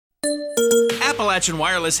Appalachian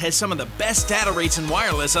Wireless has some of the best data rates in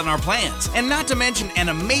wireless on our plans, and not to mention an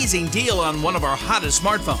amazing deal on one of our hottest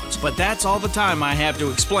smartphones. But that's all the time I have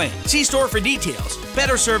to explain. See store for details.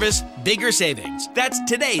 Better service, bigger savings. That's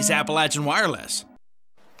today's Appalachian Wireless.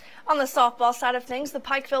 On the softball side of things, the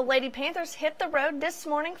Pikeville Lady Panthers hit the road this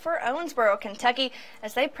morning for Owensboro, Kentucky,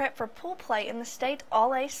 as they prep for pool play in the state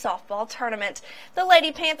All-A softball tournament. The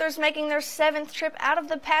Lady Panthers making their 7th trip out of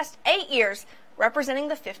the past 8 years, representing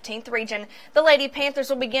the 15th region. The Lady Panthers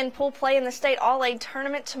will begin pool play in the state All-A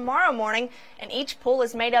tournament tomorrow morning, and each pool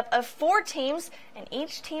is made up of 4 teams, and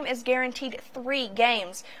each team is guaranteed 3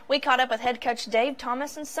 games. We caught up with head coach Dave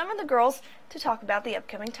Thomas and some of the girls to talk about the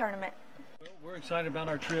upcoming tournament. We're excited about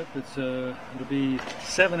our trip. It'll be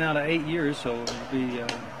 7 out of 8 years, so it'll be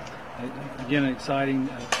again an exciting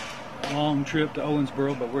long trip to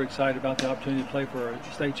Owensboro. But we're excited about the opportunity to play for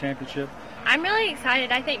a state championship. I'm really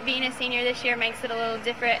excited. I think being a senior this year makes it a little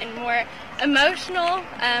different and more emotional.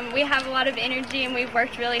 We have a lot of energy and we've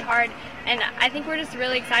worked really hard, and I think we're just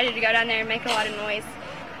really excited to go down there and make a lot of noise.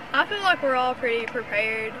 I feel like we're all pretty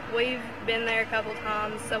prepared. We've been there a couple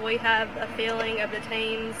times, so we have a feeling of the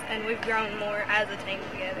teams, and we've grown more as a team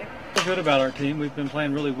together. Feel good about our team. We've been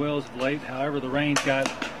playing really well as of late. However, the rain's got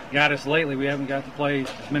us lately. We haven't got to play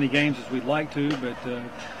as many games as we'd like to, but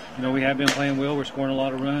we have been playing well. We're scoring a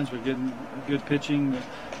lot of runs. We're getting good pitching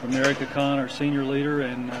from Erica Kahn, our senior leader,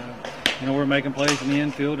 and we're making plays in the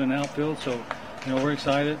infield and outfield. So we're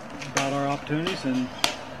excited about our opportunities and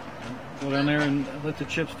go down there and let the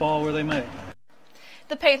chips fall where they may.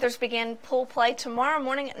 The Panthers begin pool play tomorrow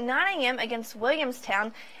morning at 9 a.m. against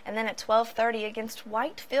Williamstown, and then at 12:30 against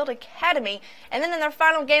Whitefield Academy. And then in their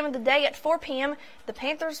final game of the day at 4 p.m., the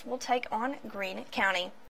Panthers will take on Greene County.